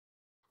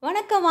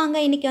வணக்கம் வாங்க.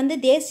 இன்றைக்கி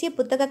தேசிய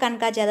புத்தக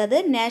கண்காட்சி, அதாவது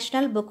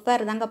நேஷ்னல் புக்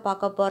ஃபேர் தாங்க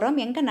பார்க்க போகிறோம்.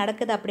 எங்கே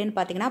நடக்குது அப்படின்னு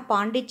பார்த்தீங்கன்னா,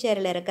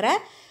 பாண்டிச்சேரியில் இருக்கிற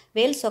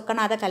வேல்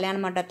சொக்கநாத கல்யாண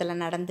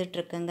மண்டபத்தில்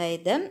நடந்துகிட்ருக்குங்க.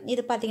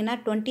 இது பார்த்தீங்கன்னா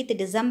 20th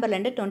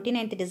டிசம்பர்லேருந்து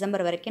 29th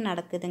டிசம்பர் வரைக்கும்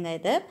நடக்குதுங்க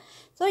இது.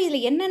 ஸோ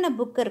இதில் என்னென்ன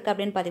புக் இருக்குது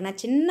அப்படின்னு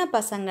பார்த்தீங்கன்னா, சின்ன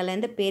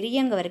பசங்கள்லேருந்து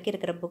பெரியவங்க வரைக்கும்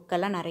இருக்கிற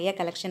புக்கெல்லாம் நிறைய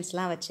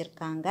கலெக்ஷன்ஸ்லாம்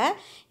வச்சுருக்காங்க.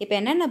 இப்போ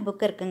என்னென்ன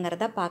புக்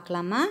இருக்குங்கிறத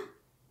பார்க்கலாமா?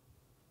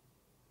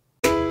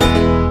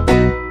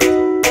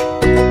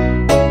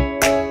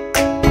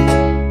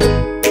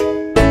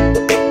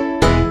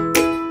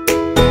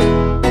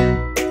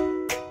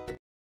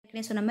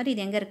 சொன்ன மாதிரி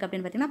இது எங்கே இருக்குது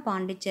அப்படின்னு பார்த்தீங்கன்னா,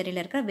 பாண்டிச்சேரியில்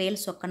இருக்கிற வேல்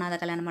சொக்கநாத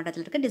கல்யாண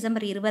மண்டபத்தில் இருக்குது.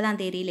 டிசம்பர் 20ஆம்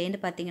தேதியிலேருந்து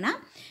பார்த்தீங்கன்னா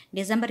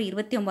டிசம்பர்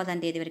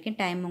 29ஆம் தேதி வரைக்கும்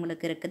டைம்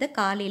உங்களுக்கு இருக்குது.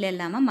 காலையில்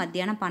இல்லாமல்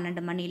மத்தியானம்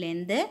 12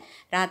 மணிலேருந்து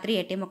ராத்திரி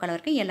 8:45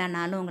 வரைக்கும் எல்லா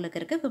நாளும் உங்களுக்கு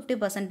இருக்குது.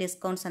 50%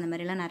 டிஸ்கவுண்ட்ஸ் அந்த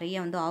மாதிரிலாம்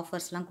நிறைய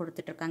ஆஃபர்ஸ்லாம்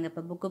கொடுத்துட்ருக்காங்க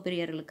இப்போ புக்கு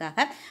பிரியர்களுக்காக.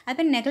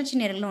 அதுமாதிரி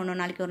நிகழ்ச்சி நேரங்களும் ஒன்று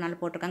நாளைக்கு ஒரு நாள்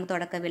போட்டிருக்காங்க.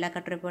 தொடக்க விழா,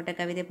 கட்டுரை போட்டு,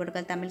 கவிதை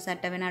போட்டுகள், தமிழ்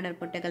சட்ட வினாடர்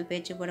போட்டிகள்,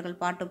 பேச்சு போட்டிகள்,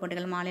 பாட்டு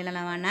போட்டிகள்,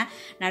 மாநிலமான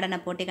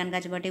நடன போட்டி,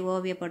 கண்காட்சி போட்டி,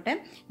 ஓவிய போட்டு,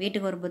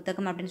 வீட்டுக்கு ஒரு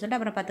புத்தகம் அப்படின்னு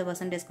சொல்லிட்டு அப்புறம்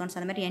 10% டிஸ்கவுண்ட்ஸ்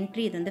அந்த மாதிரி என்ட்ரி.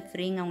 இது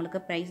ஃப்ரீங்க, உங்களுக்கு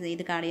ப்ரைஸ்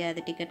இது கிடையாது,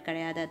 டிக்கெட்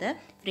கிடையாது, அது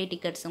ஃப்ரீ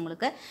டிக்கெட்ஸ்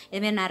உங்களுக்கு.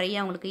 இதுமாரி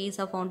நிறைய உங்களுக்கு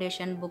ஈசா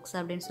ஃபவுண்டேஷன் புக்ஸ்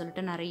அப்படின்னு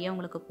சொல்லிட்டு நிறைய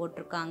உங்களுக்கு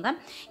போட்டிருக்காங்க.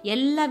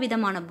 எல்லா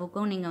விதமான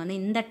புக்கும் நீங்கள்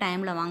இந்த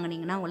டைமில்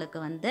வாங்கினீங்கன்னா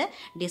உங்களுக்கு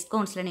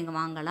டிஸ்கவுண்ட்ஸில் நீங்கள்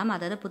வாங்கலாம்.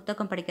 அதாவது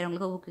புத்தகம்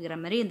படிக்கிறவங்களுக்கு ஊக்குகிற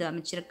மாதிரி இது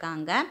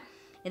அமைச்சிருக்காங்க.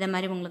 இதை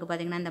மாதிரி உங்களுக்கு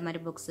பார்த்திங்கன்னா இந்த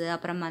மாதிரி புக்ஸு,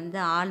 அப்புறம்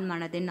ஆள்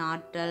மனதின்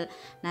ஆற்றல்,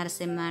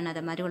 நரசிம்மன்,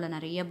 அதை மாதிரி உள்ள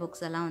நிறைய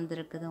புக்ஸ் எல்லாம்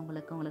இருக்குது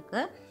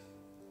உங்களுக்கு.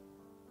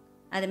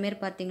 அதுமாரி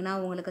பார்த்திங்கன்னா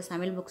உங்களுக்கு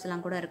சமையல்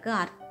புக்ஸ்லாம் கூட இருக்குது.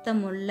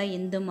 அர்த்தமுள்ள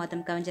இந்து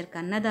மதம் கவிஞர்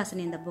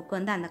கண்ணதாசன் இந்த புக்கு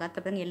அந்த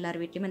காலத்தில் எல்லார்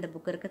வீட்லேயுமே இந்த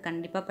புக்கு இருக்குது.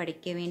 கண்டிப்பாக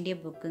படிக்க வேண்டிய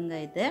புக்குங்க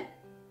இது.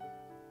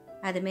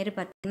 அதுமாரி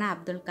பார்த்திங்கன்னா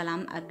அப்துல்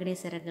கலாம் அக்னி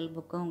சிறகுகள்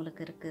புக்கும்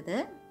உங்களுக்கு இருக்குது.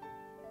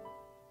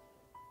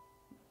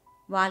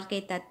 வாழ்க்கை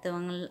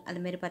தத்துவங்கள்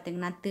அதுமாரி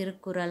பார்த்திங்கன்னா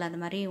திருக்குறள், அது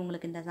மாதிரி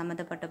உங்களுக்கு இந்த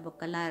சம்மந்தப்பட்ட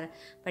புக்கெல்லாம்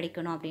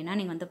படிக்கணும் அப்படின்னா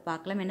நீங்கள்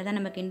பார்க்கலாம். என்ன தான்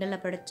நம்ம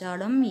கிண்டலில்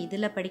படித்தாலும்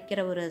இதில் படிக்கிற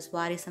ஒரு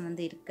சுவாரஸ்யம்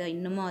இருக்குது.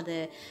 இன்னமும் அது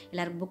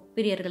எல்லோரும் புக்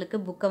பிரியர்களுக்கு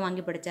புக்கை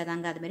வாங்கி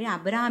படித்தாதாங்க. அதுமாரி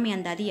அபிராமி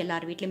அந்தாதி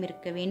எல்லார் வீட்லேயும்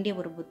இருக்க வேண்டிய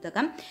ஒரு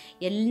புத்தகம்.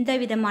 எந்த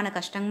விதமான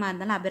கஷ்டமாக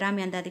இருந்தாலும்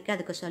அபிராமி அந்தாதிக்கு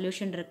அதுக்கு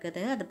சொல்யூஷன்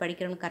இருக்குது. அது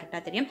படிக்கிறவங்களுக்கு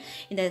கரெக்டாக தெரியும்.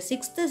 இந்த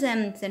 6th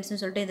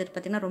சென்ஸ்னு சொல்லிட்டு இது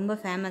பார்த்திங்கன்னா ரொம்ப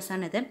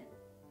ஃபேமஸானது.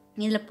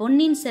 இதில்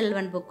பொன்னியின்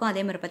செல்வன் புக்கும்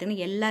அதே மாதிரி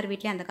பார்த்திங்கன்னா எல்லார்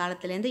வீட்லேயும் அந்த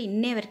காலத்துலேருந்து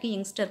இன்னே வரைக்கும்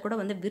யங்ஸ்டர் கூட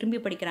விரும்பி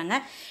படிக்கிறாங்க.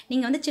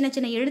 நீங்கள் சின்ன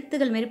சின்ன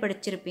எழுத்துக்கள் மாரி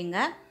படிச்சிருப்பீங்க.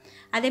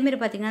 அதேமாரி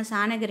பார்த்திங்கன்னா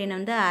சாணகிரின்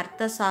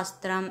அர்த்த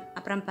சாஸ்திரம்,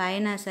 அப்புறம்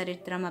பயண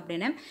சரித்திரம்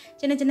அப்படின்னு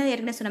சின்ன சின்ன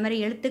ஏற்கனவே சொன்ன மாதிரி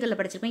எழுத்துக்களில்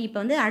படிச்சிருக்கோம்.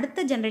 இப்போ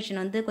அடுத்த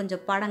ஜென்ரேஷன்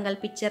கொஞ்சம் படங்கள்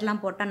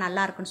பிக்சர்லாம் போட்டால்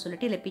நல்லாயிருக்குன்னு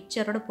சொல்லிட்டு இதில்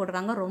பிக்சரோடு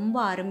போட்டிருக்காங்க. ரொம்ப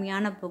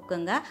அருமையான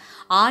புக்குங்க.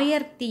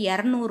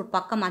 1200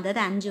 பக்கம்,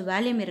 அதாவது 5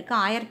 வேல்யூம்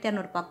இருக்குது.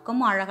 1200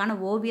 பக்கமும் அழகான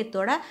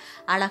ஓவியத்தோட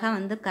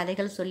அழகாக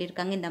கதைகள்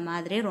சொல்லியிருக்காங்க. இந்த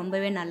மாதிரி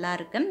ரொம்பவே நல்லா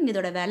இருக்குது.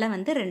 இதோட விலை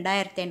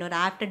 2500,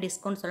 ஆஃப்டர்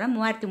டிஸ்கவுண்ட் சொல்ல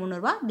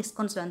 3300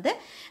 டிஸ்கவுண்ட்ஸ்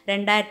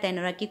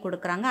 2500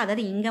 கொடுக்குறாங்க.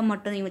 அதாவது இங்கே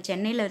மட்டும் இவங்க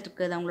சென்னையில் இருக்குது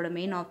அவங்களோட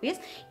மெயின் ஆஃபீஸ்.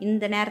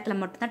 இந்த நேரத்தில்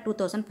மட்டும்தான்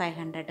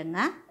 2500ங்க.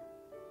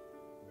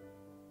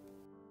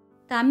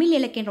 தமிழ்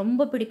இலக்கியம்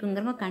ரொம்ப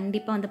பிடிக்குங்கிறவங்க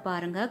கண்டிப்பாக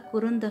பாருங்கள்.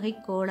 குறுந்தொகை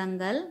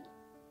கோலங்கள்,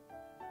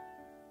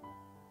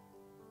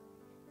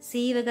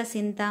 சீவக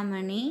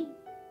சிந்தாமணி,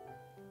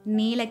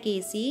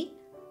 நீலகேசி,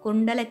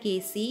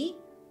 குண்டலகேசி,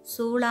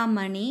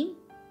 சூளாமணி,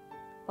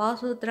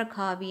 பாசூத்திர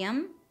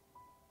காவியம்,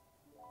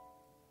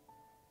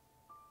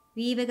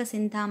 வீவக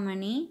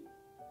சிந்தாமணி,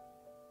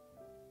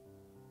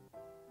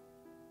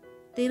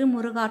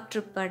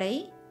 திருமுருகாற்றுப்படை,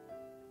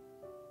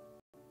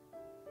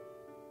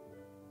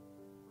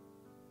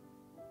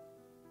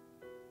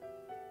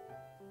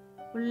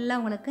 ஃபுல்லாக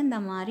உங்களுக்கு இந்த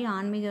மாதிரி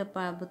ஆன்மீக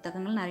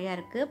புத்தகங்கள் நிறையா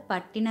இருக்குது.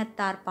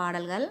 பட்டினத்தார்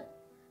பாடல்கள்,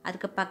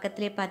 அதுக்கு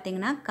பக்கத்துலேயே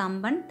பார்த்தீங்கன்னா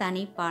கம்பன்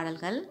தனி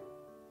பாடல்கள்,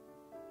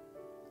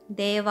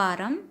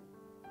 தேவாரம்,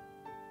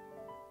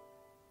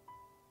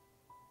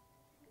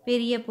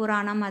 பெரிய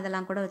புராணம்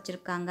அதெல்லாம் கூட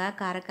வச்சுருக்காங்க.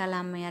 காரைக்கால்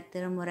அம்மையார்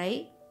திருமுறை,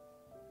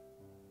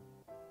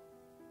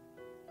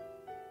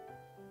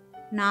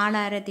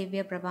 நாலாயிர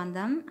திவ்ய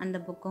பிரபந்தம் அந்த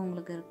புக்கும்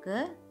உங்களுக்கு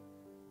இருக்குது.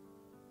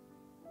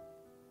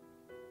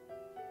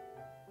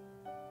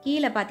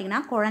 கீழே பார்த்தீங்கன்னா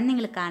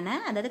குழந்தைங்களுக்கான,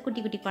 அதாவது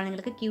குட்டி குட்டி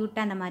குழந்தைங்களுக்கு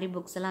க்யூட்டாக அந்த மாதிரி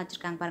புக்ஸ் எல்லாம்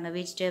வச்சுருக்காங்க பாருங்கள்.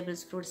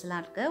 வெஜிடபிள்ஸ், ஃப்ரூட்ஸ்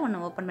எல்லாம் இருக்குது.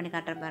 ஒன்று ஓப்பன் பண்ணி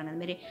காட்டுறேன் பாருங்கள்.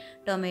 அதுமாரி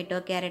டொமேட்டோ,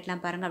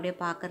 கேரட்லாம் பாருங்கள், அப்படியே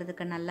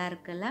பார்க்குறதுக்கு நல்லா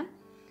இருக்குல்ல.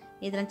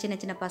 இதெல்லாம் சின்ன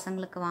சின்ன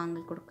பசங்களுக்கு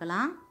வாங்கி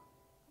கொடுக்கலாம்.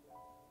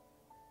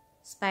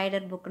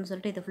 ஸ்பைடர் புக்குன்னு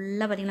சொல்லிட்டு இது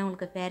ஃபுல்லாக பார்த்திங்கன்னா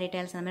உங்களுக்கு ஃபேரி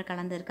டேல்ஸ் அந்த மாதிரி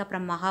கலந்து இருக்குது.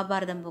 அப்புறம்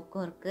மகாபாரதம்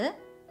புக்கும் இருக்குது.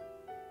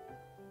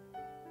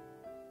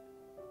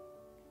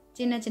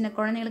 சின்ன சின்ன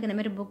குழந்தைங்களுக்கு இந்த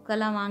மாதிரி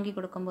புக்கெல்லாம் வாங்கி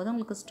கொடுக்கும்போது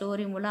உங்களுக்கு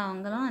ஸ்டோரி மூலம்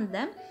அவங்களும்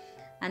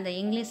அந்த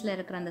இங்கிலீஷில்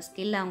இருக்கிற அந்த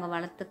ஸ்கில் அவங்க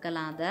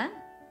வளர்த்துக்கலாம். அதை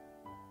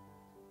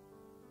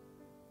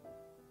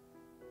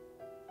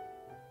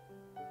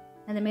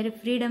அதுமாரி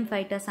ஃப்ரீடம்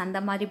ஃபைட்டர்ஸ்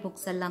அந்த மாதிரி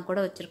புக்ஸ் எல்லாம்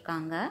கூட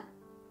வச்சுருக்காங்க.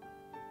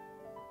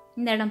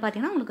 இந்த இடம்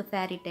பார்த்திங்கன்னா உங்களுக்கு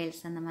ஃபேரி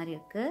டெய்ல்ஸ் அந்த மாதிரி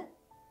இருக்குது.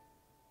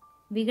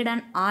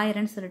 விகடன்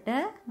 1000ன்னு சொல்லிட்டு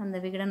அந்த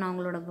விகடன்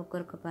அவங்களோட புக்கு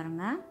இருக்குது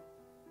பாருங்கள்.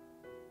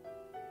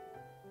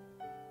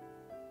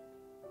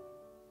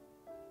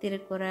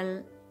 திருக்குறள்,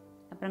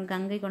 அப்புறம்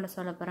கங்கை கொண்ட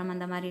சோழபுரம்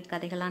அந்த மாதிரி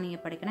கதைகள்லாம்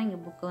நீங்கள் படிக்கணும். இங்கே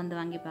புக்கு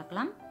வாங்கி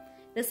பார்க்கலாம்.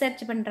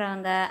 ரிசர்ச்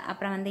பண்ணுறவங்க,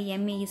 அப்புறம் வந்து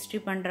எம்இ ஹிஸ்ட்ரி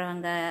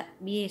பண்ணுறவங்க,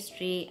 பிஏ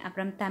ஹிஸ்ட்ரி,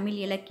 அப்புறம் தமிழ்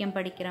இலக்கியம்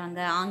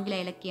படிக்கிறவங்க, ஆங்கில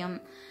இலக்கியம்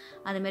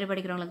அதுமாரி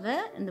படிக்கிறவங்களுக்கு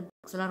இந்த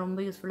புக்ஸ்லாம் ரொம்ப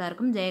யூஸ்ஃபுல்லாக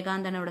இருக்கும்.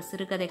 ஜெயகாந்தனோட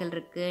சிறுகதைகள்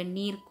இருக்குது,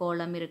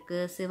 நீர்க்கோளம்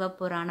இருக்குது,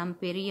 சிவபுராணம்,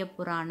 பெரிய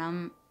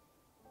புராணம்,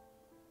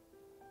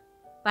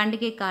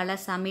 பண்டிகை கால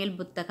சமையல்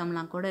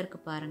புத்தகம்லாம் கூட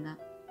இருக்குது பாருங்கள்.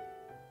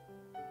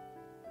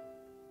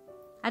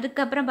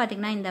 அதுக்கப்புறம்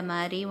பார்த்திங்கன்னா இந்த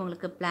மாதிரி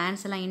உங்களுக்கு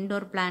பிளான்ஸ் எல்லாம்,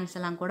 இன்டோர் பிளான்ஸ்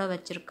எல்லாம் கூட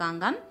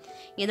வச்சுருக்காங்க.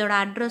 இதோட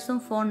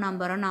அட்ரஸும் ஃபோன்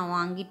நம்பரும் நான்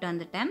வாங்கிட்டு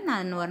வந்துட்டேன்.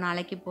 நான் ஒரு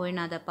நாளைக்கு போய்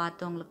நான் அதை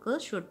பார்த்து உங்களுக்கு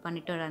ஷூட்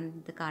பண்ணிவிட்டு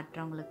வந்து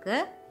காட்டுறேன் உங்களுக்கு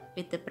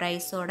வித்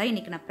ப்ரைஸோடு.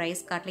 இன்றைக்கி நான்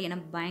ப்ரைஸ் காட்டல, ஏன்னா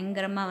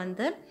பயங்கரமாக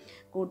வந்து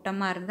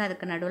கூட்டமாக இருந்து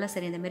அதுக்கு நடுவில்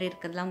சரி இந்தமாரி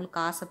இருக்கிறதுலாம்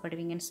உங்களுக்கு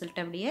ஆசைப்படுவீங்கன்னு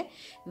சொல்லிட்டு அப்படியே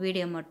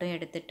வீடியோ மட்டும்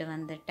எடுத்துகிட்டு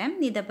வந்துட்டேன்.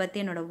 இதை பற்றி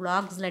என்னோடய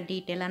வ்ளாக்ஸில்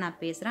டீட்டெயிலாக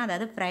நான் பேசுகிறேன்.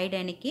 அதாவது ஃப்ரைடே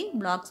அன்னைக்கு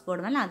வ்ளாக்ஸ்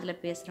போடுவேன்,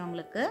 அதில் பேசுகிறேன்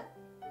உங்களுக்கு.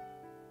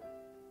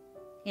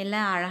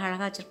 எல்லாம்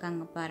அழகழகாக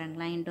வச்சுருக்காங்க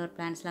பாருங்களேன். இன்டோர்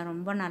பிளான்ஸ்லாம்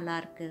ரொம்ப நல்லா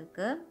இருக்கு.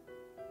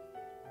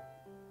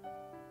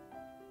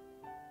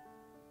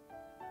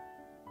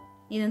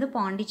 இது வந்து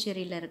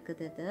பாண்டிச்சேரியில்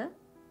இருக்குது. இது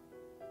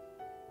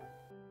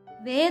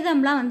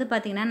வேதம்லாம் வந்து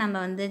பார்த்திங்கன்னா நம்ம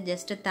வந்து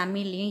ஜஸ்ட்டு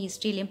தமிழ்லையும்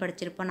ஹிஸ்ட்ரிலையும்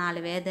படிச்சிருப்போம்,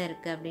 4 வேதம்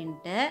இருக்குது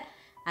அப்படின்ட்டு.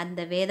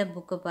 அந்த வேத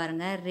புக்கு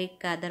பாருங்கள்,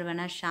 ரிக்,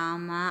 அதர்வன,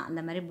 ஷாமா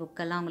அந்த மாதிரி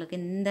புக்கெல்லாம்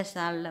உங்களுக்கு இந்த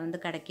ஸ்டாலில்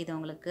வந்து கிடைக்கிது.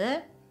 உங்களுக்கு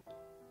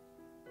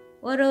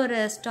ஒரு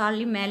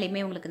ஸ்டால்லையும் மேலேயுமே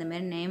உங்களுக்கு இந்த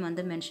மாதிரி நேம்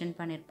வந்து மென்ஷன்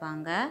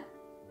பண்ணியிருப்பாங்க.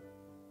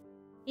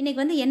 இன்றைக்கி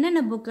வந்து என்னென்ன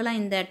புக்கெலாம்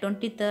இந்த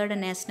 23rd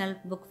நேஷ்னல்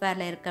புக்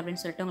ஃபேரில் இருக்குது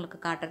அப்படின்னு சொல்லிட்டு உங்களுக்கு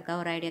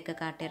காட்டுறதுக்காக ஒரு ஐடியாவுக்கு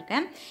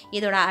காட்டியிருக்கேன்.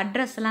 இதோட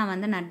அட்ரஸ்லாம்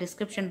வந்து நான்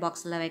டிஸ்கிரிப்ஷன்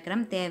பாக்ஸில்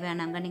வைக்கிறேன்,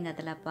 தேவையானவங்க நீங்கள்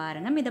அதில்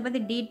பாருங்கள். இதை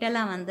பற்றி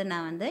டீட்டெயிலாக வந்து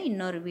நான் வந்து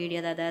இன்னொரு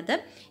வீடியோ, அதாவது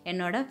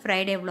என்னோடய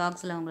ஃப்ரைடே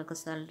வ்ளாக்ஸில் உங்களுக்கு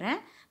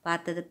சொல்கிறேன்.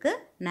 பார்த்ததுக்கு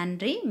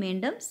நன்றி.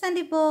 மீண்டும்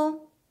சந்திப்போம்.